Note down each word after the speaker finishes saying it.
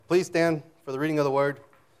Please stand for the reading of the word.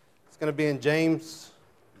 It's going to be in James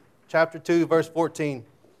chapter 2, verse 14.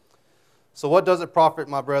 So what does it profit,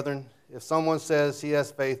 my brethren, if someone says he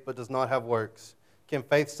has faith but does not have works? Can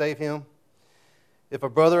faith save him? If a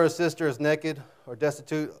brother or sister is naked or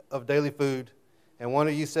destitute of daily food, and one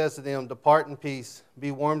of you says to them, depart in peace,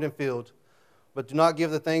 be warmed and filled, but do not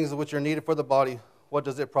give the things which are needed for the body, what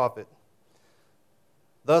does it profit?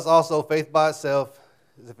 Thus also faith by itself,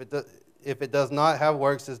 if it does not have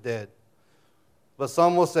works, is dead. But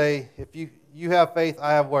some will say, if you have faith,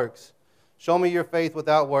 I have works. Show me your faith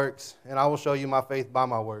without works, and I will show you my faith by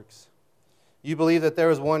my works. You believe that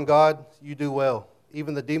there is one God, you do well.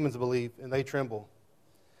 Even the demons believe, and they tremble.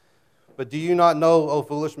 But do you not know, O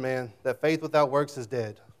foolish man, that faith without works is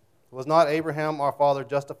dead? Was not Abraham our father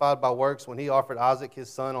justified by works when he offered Isaac his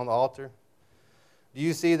son on the altar? Do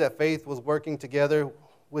you see that faith was working together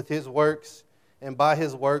with his works, and by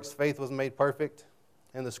his works faith was made perfect?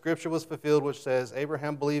 And the scripture was fulfilled which says,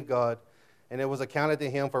 Abraham believed God, and it was accounted to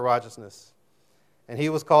him for righteousness. And he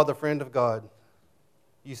was called the friend of God.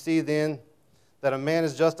 You see then that a man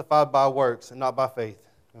is justified by works and not by faith.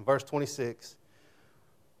 In verse 26,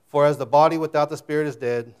 for as the body without the spirit is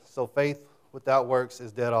dead, so faith without works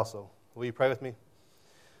is dead also. Will you pray with me?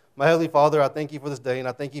 My Heavenly Father, I thank you for this day, and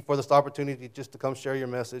I thank you for this opportunity just to come share your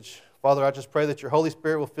message. Father, I just pray that your Holy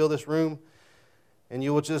Spirit will fill this room, and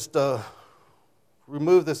you will just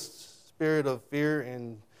remove this spirit of fear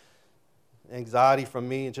and anxiety from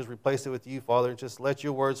me and just replace it with you, Father. Just let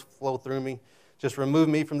your words flow through me. Just remove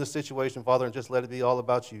me from this situation, Father, and just let it be all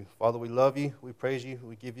about you. Father, we love you. We praise you.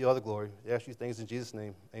 We give you all the glory. We ask you things in Jesus'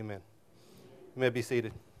 name. Amen. You may be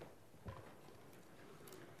seated.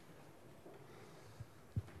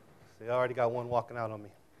 See, I already got one walking out on me.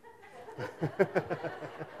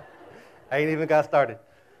 I ain't even got started.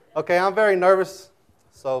 Okay, I'm very nervous.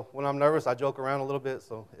 So when I'm nervous, I joke around a little bit.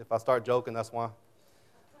 So if I start joking, that's why.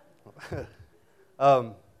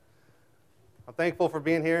 I'm thankful for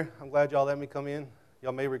being here. I'm glad y'all let me come in.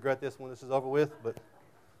 Y'all may regret this when this is over with, but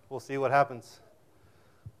we'll see what happens.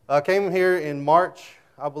 I came here in March,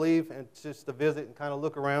 I believe, and just to visit and kind of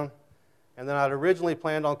look around. And then I'd originally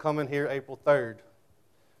planned on coming here April 3rd.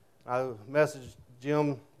 I messaged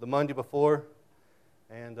Jim the Monday before,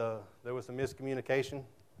 and there was some miscommunication,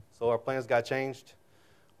 so our plans got changed,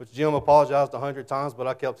 which Jim apologized 100 times, but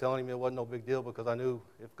I kept telling him it wasn't no big deal because I knew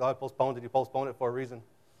if God postponed it, he postponed it for a reason.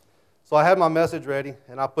 So I had my message ready,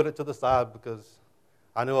 and I put it to the side because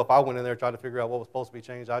I knew if I went in there and tried to figure out what was supposed to be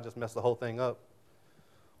changed, I'd just mess the whole thing up.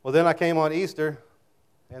 Well, then I came on Easter,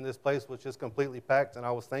 and this place was just completely packed, and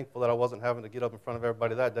I was thankful that I wasn't having to get up in front of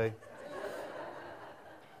everybody that day.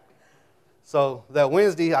 So that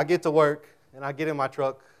Wednesday, I get to work, and I get in my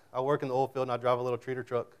truck. I work in the oil field, and I drive a little treater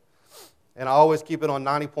truck. And I always keep it on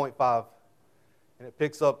 90.5. And it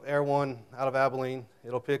picks up Air One out of Abilene.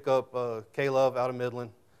 It'll pick up K-Love out of Midland.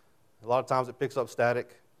 A lot of times it picks up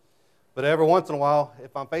static. But every once in a while,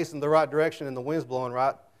 if I'm facing the right direction and the wind's blowing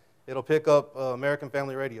right, it'll pick up American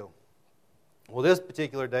Family Radio. Well, this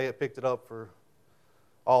particular day, it picked it up for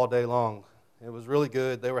all day long. It was really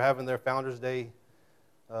good. They were having their Founders Day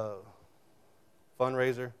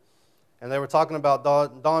fundraiser, and they were talking about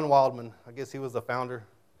Don Wildman. I guess he was the founder,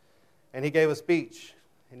 and he gave a speech,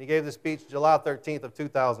 and he gave the speech July 13th of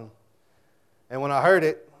 2000. And when I heard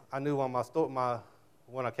it, I knew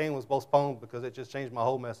when I came was postponed because it just changed my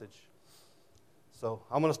whole message. So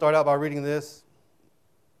I'm going to start out by reading this.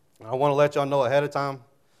 I want to let y'all know ahead of time,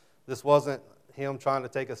 this wasn't him trying to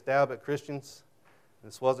take a stab at Christians.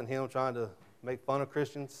 This wasn't him trying to make fun of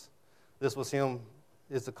Christians. This was him.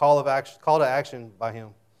 It's a call to action by him.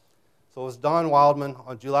 So it was Don Wildman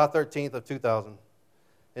on July 13th of 2000.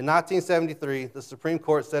 In 1973, the Supreme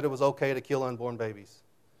Court said it was okay to kill unborn babies.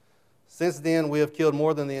 Since then, we have killed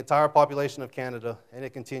more than the entire population of Canada, and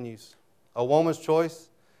it continues. A woman's choice.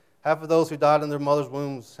 Half of those who died in their mother's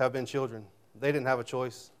wombs have been children. They didn't have a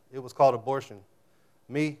choice. It was called abortion.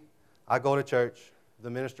 Me, I go to church. The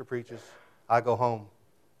minister preaches. I go home.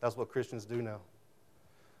 That's what Christians do now.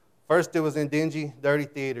 First, it was in dingy, dirty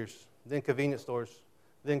theaters, then convenience stores,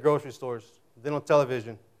 then grocery stores, then on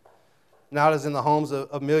television. Now it is in the homes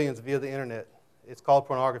of millions via the internet. It's called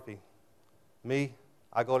pornography. Me,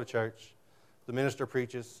 I go to church. The minister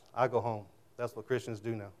preaches. I go home. That's what Christians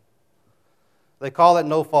do now. They call it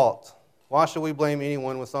no fault. Why should we blame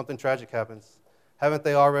anyone when something tragic happens? Haven't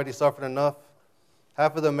they already suffered enough?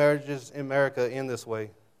 Half of the marriages in America end this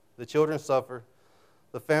way. The children suffer.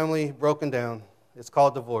 The family broken down. It's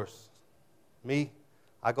called divorce. Me,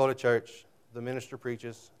 I go to church. The minister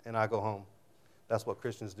preaches, and I go home. That's what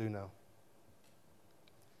Christians do now.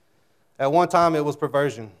 At one time, it was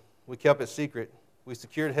perversion. We kept it secret. We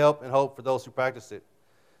secured help and hope for those who practice it.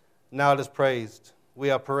 Now it is praised. We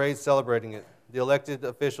have parades celebrating it. The elected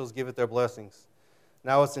officials give it their blessings.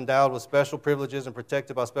 Now it's endowed with special privileges and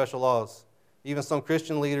protected by special laws. Even some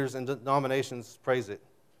Christian leaders and denominations praise it.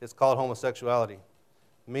 It's called homosexuality.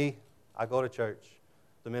 Me, I go to church.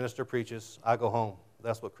 The minister preaches. I go home.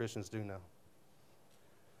 That's what Christians do now.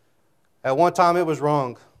 At one time it was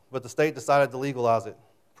wrong, but the state decided to legalize it,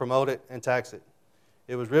 promote it, and tax it.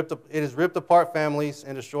 It has ripped apart families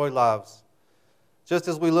and destroyed lives. Just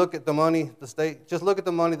as we look at the money the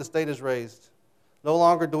state has raised. No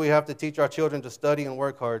longer do we have to teach our children to study and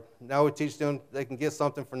work hard. Now we teach them they can get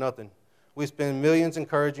something for nothing. We spend millions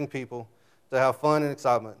encouraging people to have fun and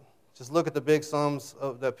excitement. Just look at the big sums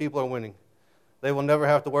that people are winning. They will never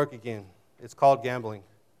have to work again. It's called gambling.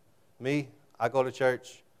 Me, I go to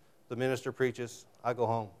church. The minister preaches. I go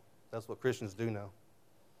home. That's what Christians do now.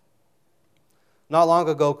 Not long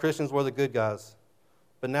ago, Christians were the good guys.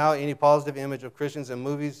 But now any positive image of Christians in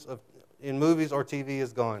movies or TV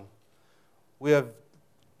is gone. We are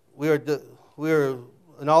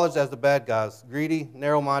acknowledged as the bad guys, greedy,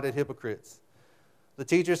 narrow-minded hypocrites. The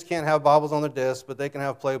teachers can't have Bibles on their desks, but they can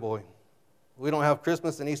have Playboy. We don't have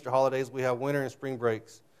Christmas and Easter holidays. We have winter and spring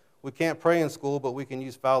breaks. We can't pray in school, but we can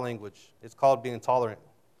use foul language. It's called being tolerant.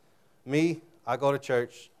 Me, I go to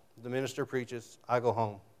church. The minister preaches. I go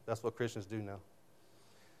home. That's what Christians do now.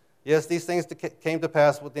 Yes, these things came to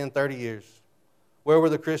pass within 30 years. Where were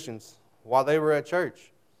the Christians? While they were at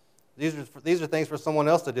church. These are things for someone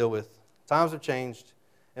else to deal with. Times have changed.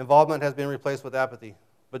 Involvement has been replaced with apathy.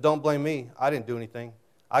 But don't blame me. I didn't do anything.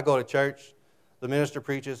 I go to church. The minister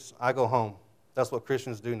preaches. I go home. That's what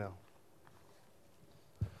Christians do now.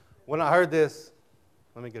 When I heard this,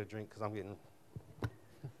 let me get a drink because I'm getting...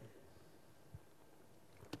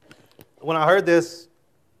 When I heard this,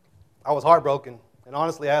 I was heartbroken. And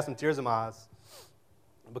honestly, I had some tears in my eyes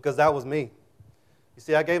because that was me. You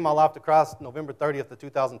see, I gave my life to Christ November 30th of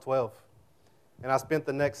 2012. And I spent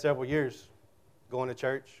the next several years going to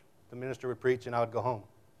church. The minister would preach and I would go home.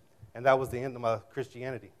 And that was the end of my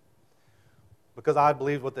Christianity. Because I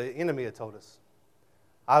believed what the enemy had told us.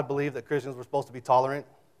 I believed that Christians were supposed to be tolerant,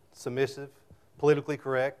 submissive, politically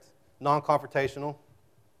correct, non-confrontational,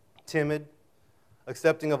 timid,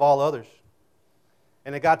 accepting of all others.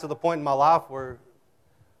 And it got to the point in my life where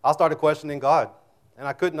I started questioning God. And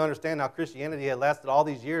I couldn't understand how Christianity had lasted all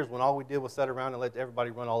these years when all we did was sit around and let everybody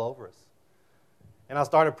run all over us. And I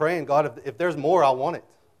started praying, God, if there's more, I want it.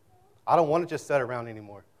 I don't want to just sit around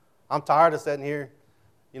anymore. I'm tired of sitting here.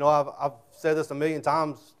 You know, I've said this a million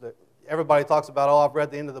times, that everybody talks about, oh, I've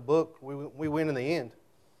read the end of the book. We win in the end.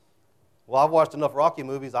 Well, I've watched enough Rocky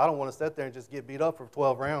movies. I don't want to sit there and just get beat up for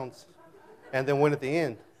 12 rounds and then win at the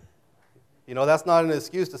end. You know, that's not an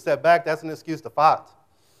excuse to step back. That's an excuse to fight.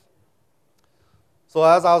 So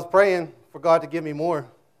as I was praying for God to give me more,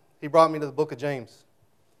 he brought me to the book of James.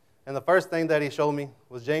 And the first thing that he showed me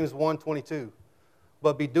was James 1:22.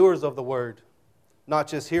 But be doers of the word, not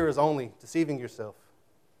just hearers only, deceiving yourself.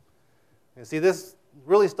 And see, this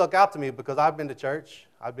really stuck out to me because I've been to church,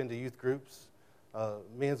 I've been to youth groups,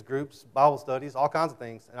 men's groups, Bible studies, all kinds of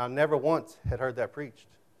things, and I never once had heard that preached.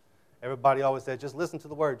 Everybody always said, just listen to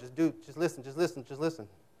the word, just listen.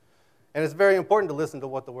 And it's very important to listen to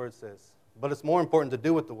what the word says, but it's more important to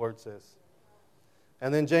do what the word says.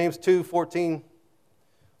 And then James 2:14,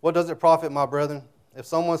 what does it profit, my brethren, if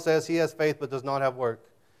someone says he has faith but does not have work?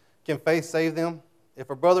 Can faith save them? If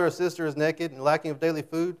a brother or sister is naked and lacking of daily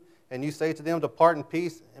food, and you say to them, depart in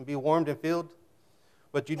peace and be warmed and filled,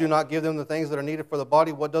 but you do not give them the things that are needed for the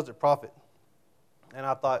body, what does it profit? And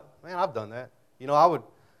I thought, man, I've done that. You know,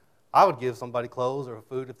 I would give somebody clothes or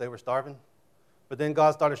food if they were starving. But then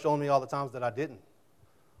God started showing me all the times that I didn't.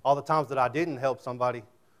 All the times that I didn't help somebody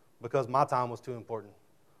because my time was too important.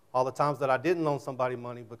 All the times that I didn't loan somebody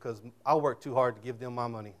money because I worked too hard to give them my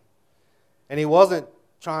money. And he wasn't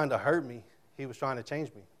trying to hurt me. He was trying to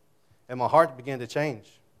change me. And my heart began to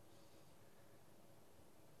change.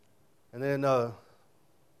 And then,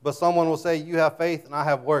 but someone will say, you have faith and I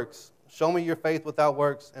have works. Show me your faith without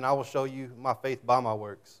works, and I will show you my faith by my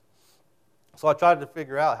works. So I tried to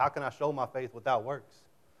figure out, how can I show my faith without works?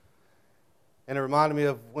 And it reminded me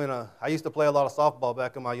of when I used to play a lot of softball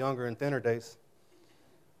back in my younger and thinner days.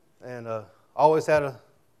 And always had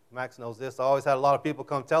Max knows this, I always had a lot of people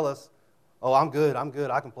come tell us, oh, I'm good,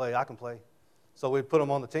 I can play. So we'd put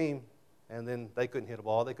them on the team, and then they couldn't hit a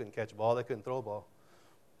ball, they couldn't catch a ball, they couldn't throw a ball.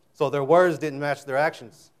 So their words didn't match their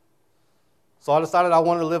actions. So I decided I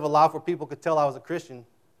wanted to live a life where people could tell I was a Christian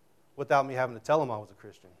without me having to tell them I was a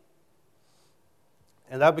Christian.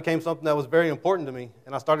 And that became something that was very important to me,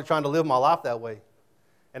 and I started trying to live my life that way.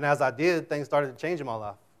 And as I did, things started to change in my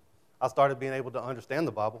life. I started being able to understand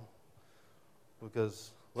the Bible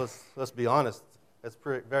because, let's be honest, it's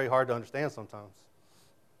very hard to understand sometimes.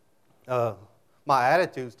 My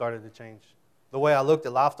attitude started to change. The way I looked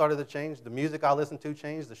at life started to change. The music I listened to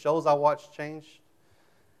changed. The shows I watched changed.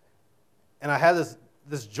 And I had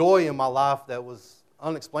this joy in my life that was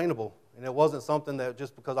unexplainable. And it wasn't something that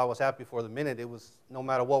just because I was happy for the minute, it was no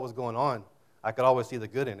matter what was going on, I could always see the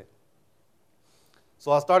good in it.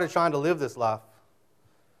 So I started trying to live this life.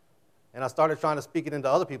 And I started trying to speak it into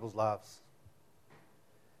other people's lives.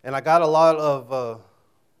 And I got a lot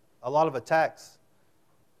of attacks.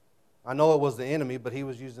 I know it was the enemy, but he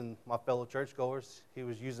was using my fellow churchgoers. He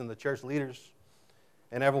was using the church leaders.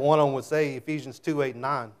 And every one of them would say, Ephesians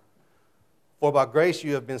 2:8-9, "For by grace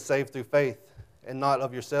you have been saved through faith, and not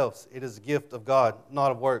of yourselves. It is a gift of God, not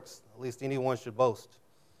of works, lest anyone should boast."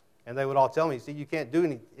 And they would all tell me, see, you can't do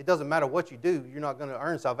anything. It doesn't matter what you do. You're not going to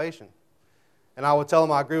earn salvation. And I would tell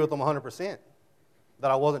them I agree with them 100%, that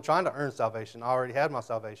I wasn't trying to earn salvation. I already had my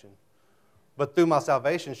salvation. But through my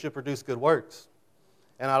salvation should produce good works.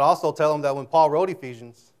 And I'd also tell them that when Paul wrote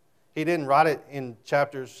Ephesians, he didn't write it in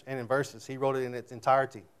chapters and in verses. He wrote it in its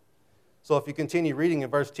entirety. So if you continue reading in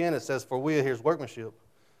verse 10, it says, "For we are his workmanship,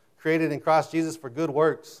 created in Christ Jesus for good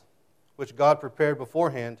works, which God prepared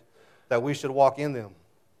beforehand that we should walk in them."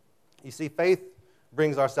 You see, faith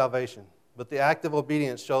brings our salvation, but the act of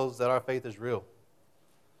obedience shows that our faith is real.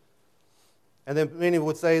 And then many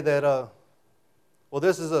would say that, well,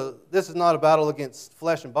 this is not a battle against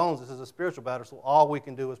flesh and bones. This is a spiritual battle, so all we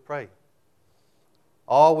can do is pray.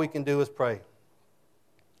 All we can do is pray.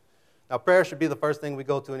 Now, prayer should be the first thing we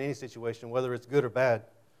go to in any situation, whether it's good or bad.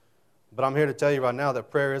 But I'm here to tell you right now that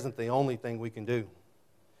prayer isn't the only thing we can do.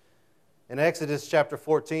 In Exodus chapter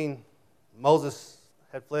 14, Moses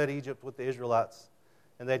had fled Egypt with the Israelites,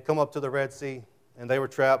 and they'd come up to the Red Sea, and they were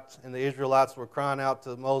trapped, and the Israelites were crying out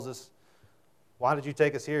to Moses, "Why did you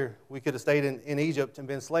take us here? We could have stayed in Egypt and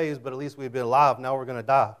been slaves, but at least we'd been alive. Now we're going to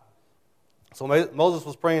die." So Moses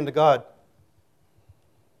was praying to God.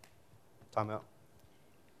 Time out.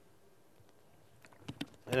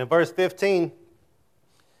 And in verse 15,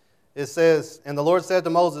 it says, "And the Lord said to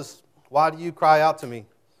Moses, 'Why do you cry out to me?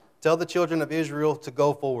 Tell the children of Israel to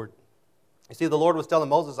go forward.'" You see, the Lord was telling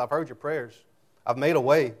Moses, "I've heard your prayers. I've made a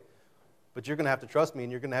way, but you're going to have to trust me,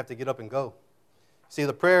 and you're going to have to get up and go." See,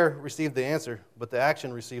 the prayer received the answer, but the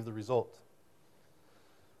action received the result.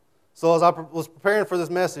 So as I was preparing for this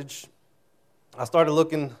message, I started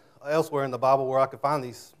looking elsewhere in the Bible where I could find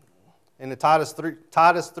these. In Titus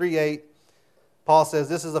 3:8, Paul says,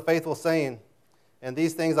 "This is a faithful saying, and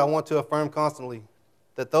these things I want to affirm constantly,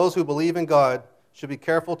 that those who believe in God should be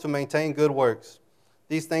careful to maintain good works.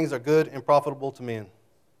 These things are good and profitable to men."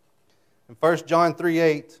 In 1 John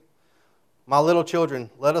 3:8, "My little children,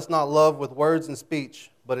 let us not love with words and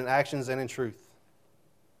speech, but in actions and in truth."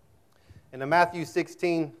 And in Matthew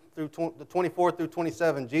 16, 24 through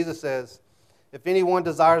 27, Jesus says, "If anyone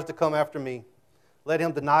desires to come after me, let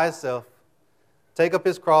him deny himself, take up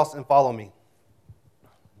his cross, and follow me."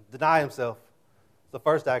 Deny himself, the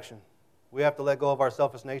first action. We have to let go of our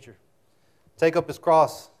selfish nature. Take up his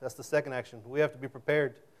cross, that's the second action. We have to be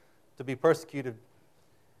prepared to be persecuted.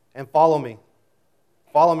 And follow me.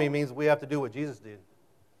 Follow me means we have to do what Jesus did.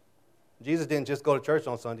 Jesus didn't just go to church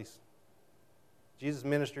on Sundays. Jesus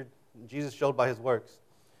ministered, Jesus showed by his works.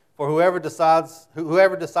 For whoever desires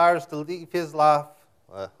to leave his life,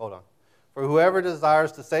 For whoever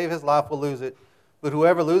desires to save his life will lose it, but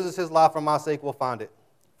whoever loses his life for my sake will find it.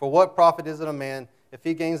 For what profit is it a man if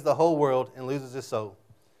he gains the whole world and loses his soul?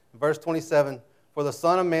 Verse 27, "For the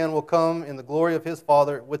Son of Man will come in the glory of his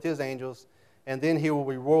Father with his angels, and then he will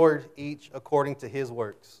reward each according to his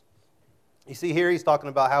works." You see, here he's talking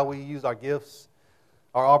about how we use our gifts,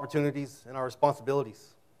 our opportunities, and our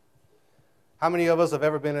responsibilities. How many of us have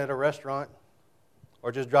ever been at a restaurant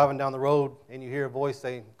or just driving down the road and you hear a voice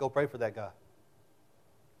saying, "Go pray for that guy"?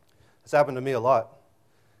 It's happened to me a lot.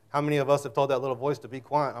 How many of us have told that little voice to be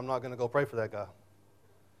quiet? I'm not going to go pray for that guy.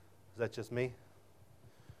 Is that just me?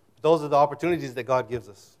 Those are the opportunities that God gives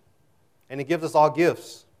us. And he gives us all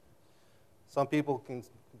gifts. Some people can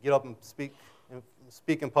get up and speak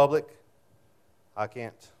in public. I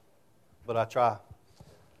can't, but I try.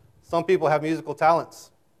 Some people have musical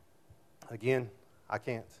talents. Again, I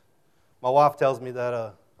can't. My wife tells me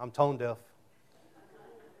that I'm tone deaf.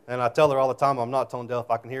 And I tell her all the time I'm not tone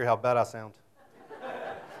deaf. I can hear how bad I sound.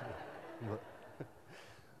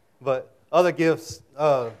 But other gifts,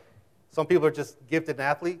 some people are just gifted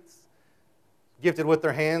athletes, gifted with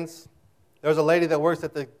their hands. There's a lady that works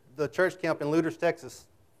at the church camp in Luders, Texas,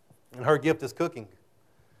 and her gift is cooking.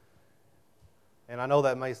 And I know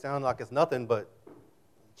that may sound like it's nothing, but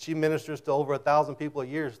she ministers to over 1,000 people a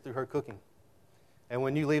year through her cooking. And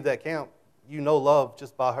when you leave that camp, you know love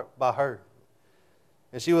just by her.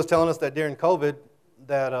 And she was telling us that during COVID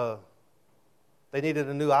that they needed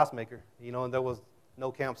a new ice maker, and there was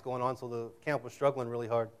no camps going on, so the camp was struggling really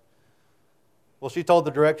hard. Well, she told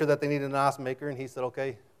the director that they needed an ice maker, and he said,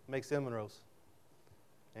 okay, make cinnamon rolls.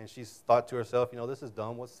 And she thought to herself, this is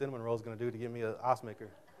dumb. What's cinnamon rolls going to do to give me an ice maker?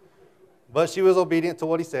 But she was obedient to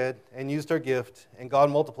what he said and used her gift, and God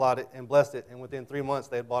multiplied it and blessed it, and within 3 months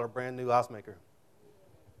they had bought a brand new ice maker.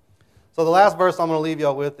 So the last verse I'm going to leave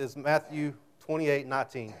y'all with is Matthew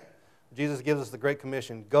 28:19. Jesus gives us the Great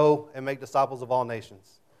Commission, go and make disciples of all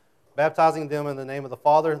nations, baptizing them in the name of the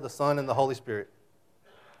Father, the Son, and the Holy Spirit.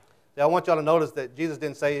 Now, I want y'all to notice that Jesus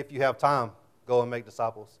didn't say, if you have time, go and make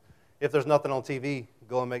disciples. If there's nothing on TV,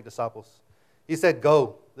 go and make disciples. He said,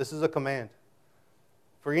 go. This is a command.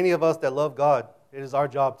 For any of us that love God, it is our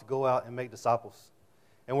job to go out and make disciples.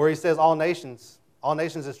 And where he says all nations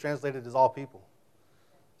is translated as all people.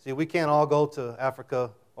 See, we can't all go to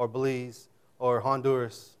Africa or Belize or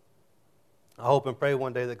Honduras. I hope and pray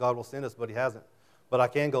one day that God will send us, but he hasn't. But I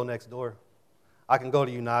can go next door. I can go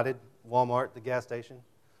to United, Walmart, the gas station,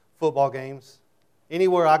 football games.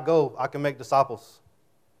 Anywhere I go, I can make disciples.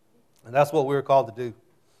 And that's what we're called to do.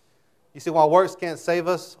 You see, while works can't save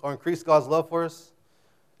us or increase God's love for us,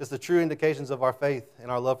 it's the true indications of our faith and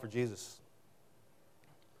our love for Jesus.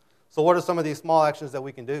 So what are some of these small actions that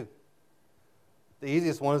we can do? The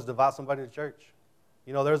easiest one is to invite somebody to church.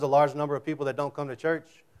 There's a large number of people that don't come to church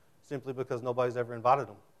simply because nobody's ever invited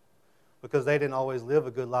them, because they didn't always live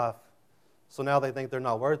a good life. So now they think they're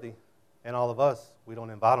not worthy, and all of us, we don't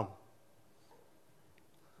invite them.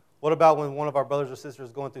 What about when one of our brothers or sisters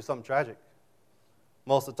is going through something tragic?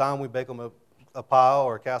 Most of the time, we bake them a pie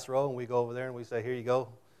or a casserole, and we go over there and we say, here you go.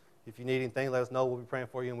 If you need anything, let us know. We'll be praying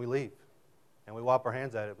for you, and we leave. And we wipe our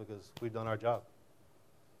hands at it because we've done our job.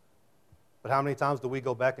 But how many times do we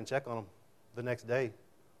go back and check on them the next day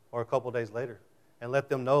or a couple days later and let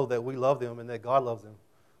them know that we love them and that God loves them?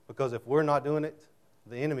 Because if we're not doing it,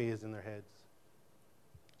 the enemy is in their heads.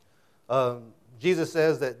 Jesus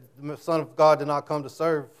says that the Son of God did not come to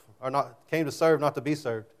serve, came to serve, not to be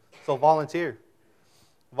served. So volunteer.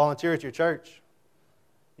 Volunteer at your church.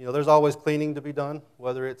 There's always cleaning to be done,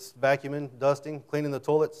 whether it's vacuuming, dusting, cleaning the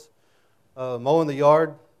toilets, mowing the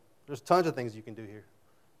yard. There's tons of things you can do here.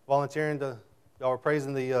 Volunteering y'all are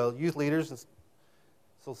praising the youth leaders, and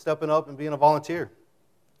so stepping up and being a volunteer.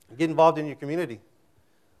 Get involved in your community.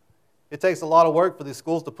 It takes a lot of work for these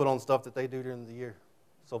schools to put on stuff that they do during the year.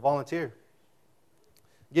 So volunteer.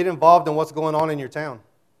 Get involved in what's going on in your town.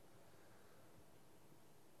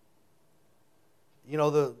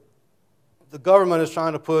 The government is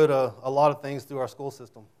trying to put a lot of things through our school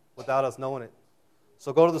system without us knowing it.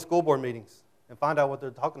 So go to the school board meetings and find out what they're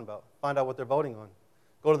talking about. Find out what they're voting on.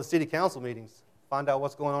 Go to the city council meetings. Find out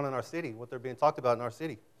what's going on in our city, what they're being talked about in our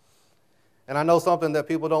city. And I know something that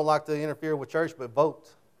people don't like to interfere with church, but vote.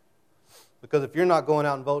 Because if you're not going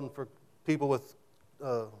out and voting for people with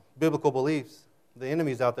biblical beliefs, the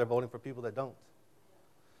enemy's out there voting for people that don't.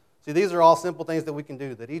 See, these are all simple things that we can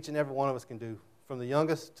do, that each and every one of us can do, from the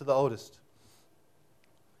youngest to the oldest.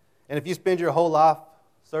 And if you spend your whole life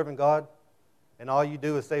serving God, and all you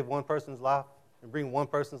do is save one person's life and bring one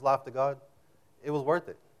person's life to God, it was worth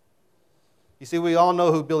it. You see, we all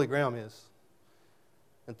know who Billy Graham is.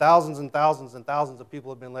 And thousands and thousands and thousands of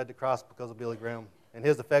people have been led to Christ because of Billy Graham. And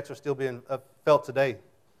his effects are still being felt today.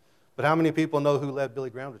 But how many people know who led Billy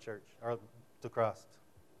Graham to church, or to Christ?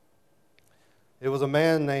 It was a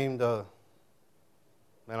man named, I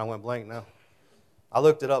went blank now. I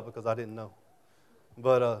looked it up because I didn't know.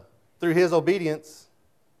 But through his obedience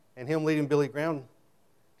and him leading Billy Graham,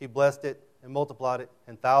 he blessed it and multiplied it,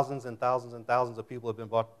 and thousands and thousands and thousands of people have been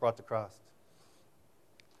brought to Christ.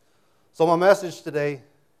 So my message today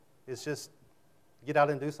is just get out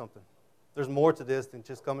and do something. There's more to this than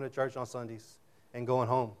just coming to church on Sundays and going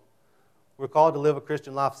home. We're called to live a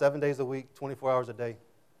Christian life 7 days a week, 24 hours a day.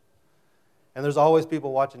 And there's always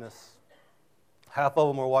people watching us. Half of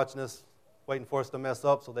them are watching us, waiting for us to mess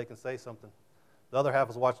up so they can say something. The other half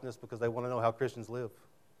is watching us because they want to know how Christians live.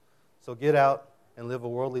 So get out and live a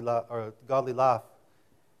worldly life, or a godly life,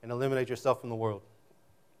 and eliminate yourself from the world.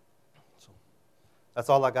 So that's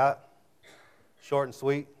all I got. Short and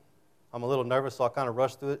sweet. I'm a little nervous, so I kind of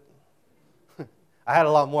rushed through it. I had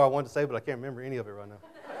a lot more I wanted to say, but I can't remember any of it right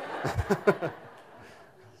now.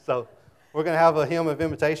 So we're going to have a hymn of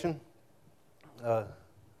invitation.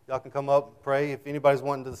 Y'all can come up, pray. If anybody's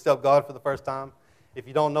wanting to accept God for the first time, if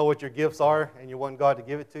you don't know what your gifts are and you want God to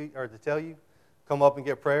give it to you or to tell you, come up and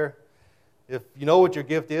get prayer. If you know what your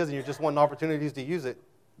gift is and you're just wanting opportunities to use it,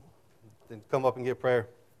 then come up and get prayer.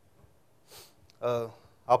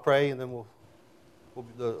 I'll pray, and then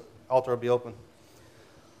the altar will be open.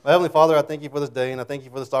 My Heavenly Father, I thank you for this day, and I thank you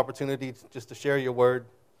for this opportunity just to share your word.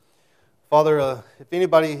 Father, if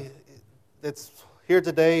anybody that's here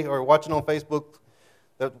today or watching on Facebook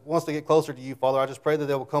that wants to get closer to you, Father, I just pray that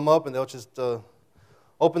they will come up and they'll just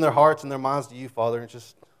open their hearts and their minds to you, Father, and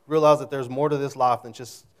just realize that there's more to this life than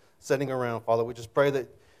just sitting around, Father. We just pray that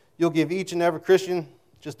you'll give each and every Christian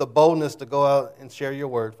just the boldness to go out and share your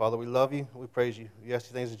word, Father. We love you. We praise you. We ask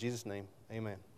you things in Jesus' name. Amen.